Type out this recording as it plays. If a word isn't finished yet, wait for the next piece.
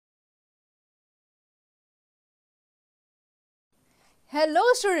Hello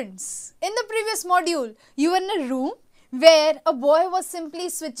students, in the previous module, you were in a room where a boy was simply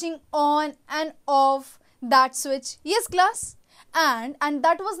switching on and off that switch. Yes class, and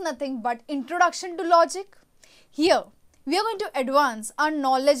that was nothing but introduction to logic. Here, we are going to advance our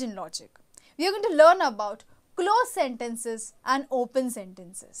knowledge in logic. We are going to learn about closed sentences and open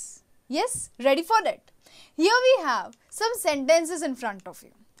sentences. Yes, ready for it? Here we have some sentences in front of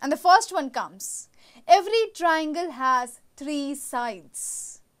you. And the first one comes, every triangle has three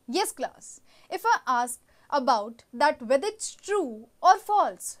sides. Yes class, if I ask about that whether it's true or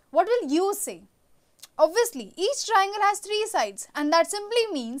false, what will you say? Obviously, each triangle has three sides and that simply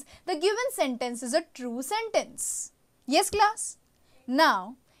means the given sentence is a true sentence. Yes class?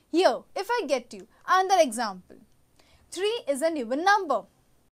 Now, here if I get you another example, 3 is an even number.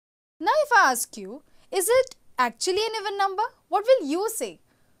 Now if I ask you, is it actually an even number? What will you say?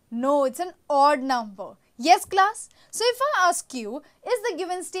 No, it's an odd number. Yes class? So if I ask you, is the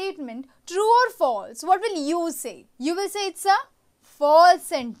given statement true or false? What will you say? You will say it's a false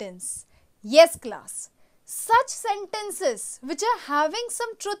sentence. Yes class. Such sentences which are having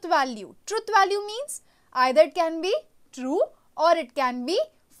some truth value. Truth value means either it can be true or it can be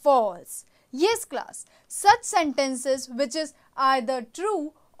false. Yes class. Such sentences which is either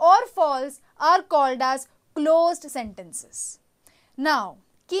true or false are called as closed sentences. Now,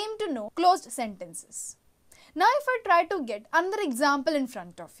 came to know closed sentences. Now if I try to get another example in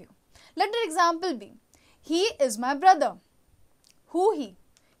front of you. Let the example be, he is my brother. Who he?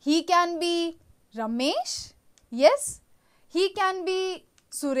 He can be Ramesh, yes. He can be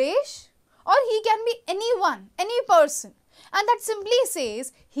Suresh, or he can be anyone, any person. And that simply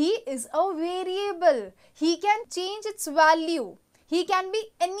says he is a variable. He can change its value. He can be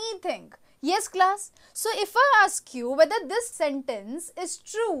anything. Yes class. So if I ask you whether this sentence is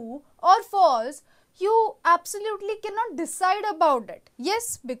true or false, you absolutely cannot decide about it.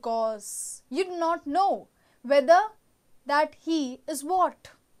 Yes, because you do not know whether that he is what.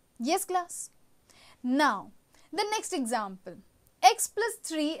 Yes class. Now, the next example. X plus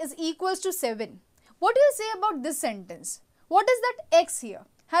 3 is equals to 7. What do you say about this sentence? What is that x here?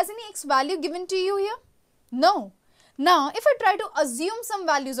 Has any x value given to you here? No. Now, if I try to assume some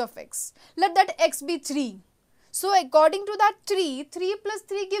values of x, let that x be 3. So, according to that 3 plus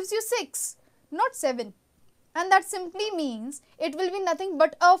 3 gives you 6. Not 7, and that simply means it will be nothing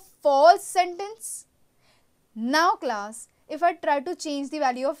but a false sentence. Now class, if I try to change the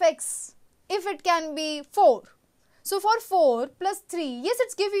value of x, if it can be 4, so for 4 plus 3, yes,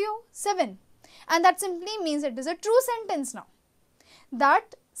 it's give you 7, and that simply means it is a true sentence now.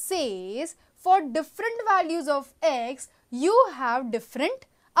 That says for different values of x, you have different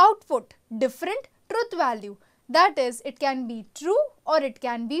output, different truth value. That is, it can be true or it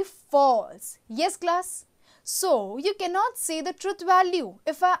can be false. Yes class? So, you cannot say the truth value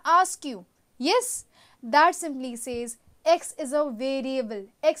if I ask you. Yes, that simply says x is a variable.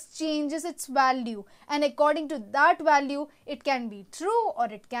 X changes its value and according to that value, it can be true or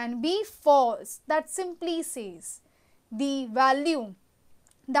it can be false. That simply says the value,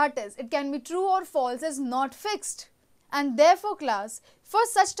 that is, it can be true or false, is not fixed. And therefore class, for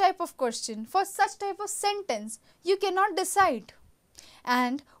such type of question, for such type of sentence, you cannot decide.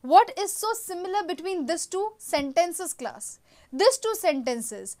 And what is so similar between these two sentences class? These two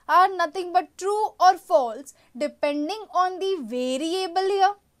sentences are nothing but true or false depending on the variable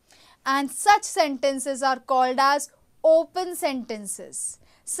here. And such sentences are called as open sentences.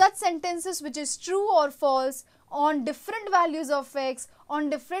 Such sentences which is true or false on different values of x, on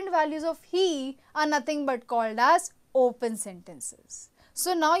different values of he are nothing but called as open sentences.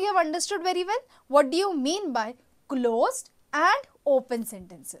 So now you have understood very well what do you mean by closed and open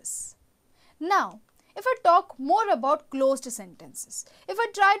sentences. Now, if I talk more about closed sentences, if I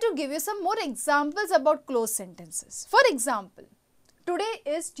try to give you some more examples about closed sentences. For example, today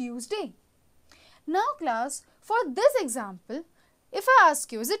is Tuesday. Now class, for this example, if I ask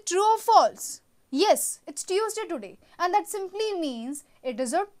you, is it true or false? Yes, it's Tuesday today, and that simply means it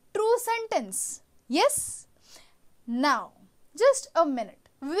is a true sentence. Yes? Now, just a minute,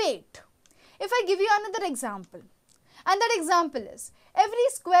 wait. If I give you another example, and that example is, every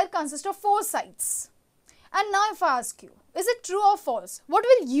square consists of 4 sides. And now if I ask you, is it true or false? What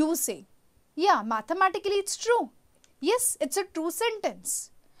will you say? Yeah, mathematically it's true. Yes, it's a true sentence.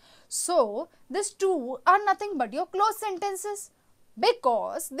 So, these two are nothing but your closed sentences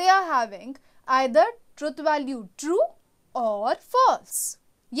because they are having either truth value true or false.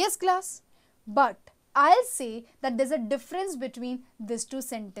 Yes class, but I'll say that there's a difference between these two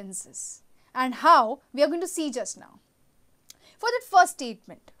sentences and how we are going to see just now. For that first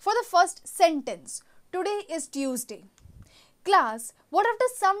statement, for the first sentence, today is Tuesday. Class, what after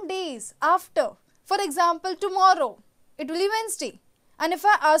some days after? For example, tomorrow, it will be Wednesday. And if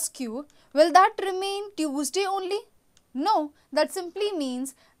I ask you, will that remain Tuesday only? No, that simply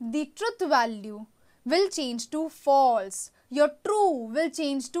means the truth value will change to false. Your true will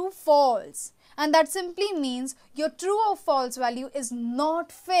change to false. And that simply means your true or false value is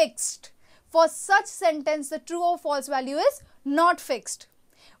not fixed. For such sentence, the true or false value is not fixed.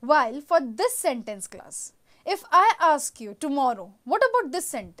 While for this sentence class, if I ask you tomorrow, what about this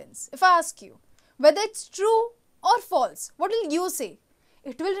sentence? If I ask you whether it's true or false, what will you say?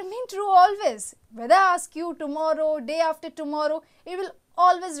 It will remain true always. Whether I ask you tomorrow, day after tomorrow, it will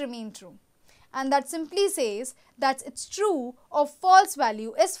always remain true. And that simply says that its true or false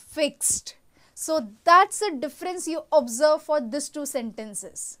value is fixed. So that's the difference you observe for these two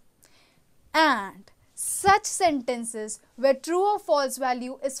sentences. And such sentences where true or false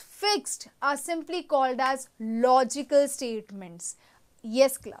value is fixed are simply called as logical statements.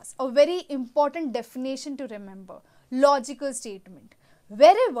 Yes class, a very important definition to remember. Logical statement.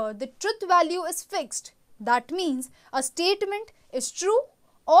 Wherever the truth value is fixed, that means a statement is true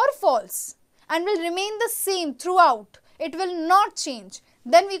or false and will remain the same throughout. It will not change.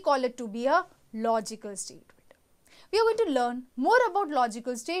 Then we call it to be a logical statement. We are going to learn more about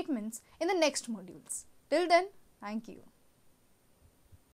logical statements in the next modules. Till then, thank you.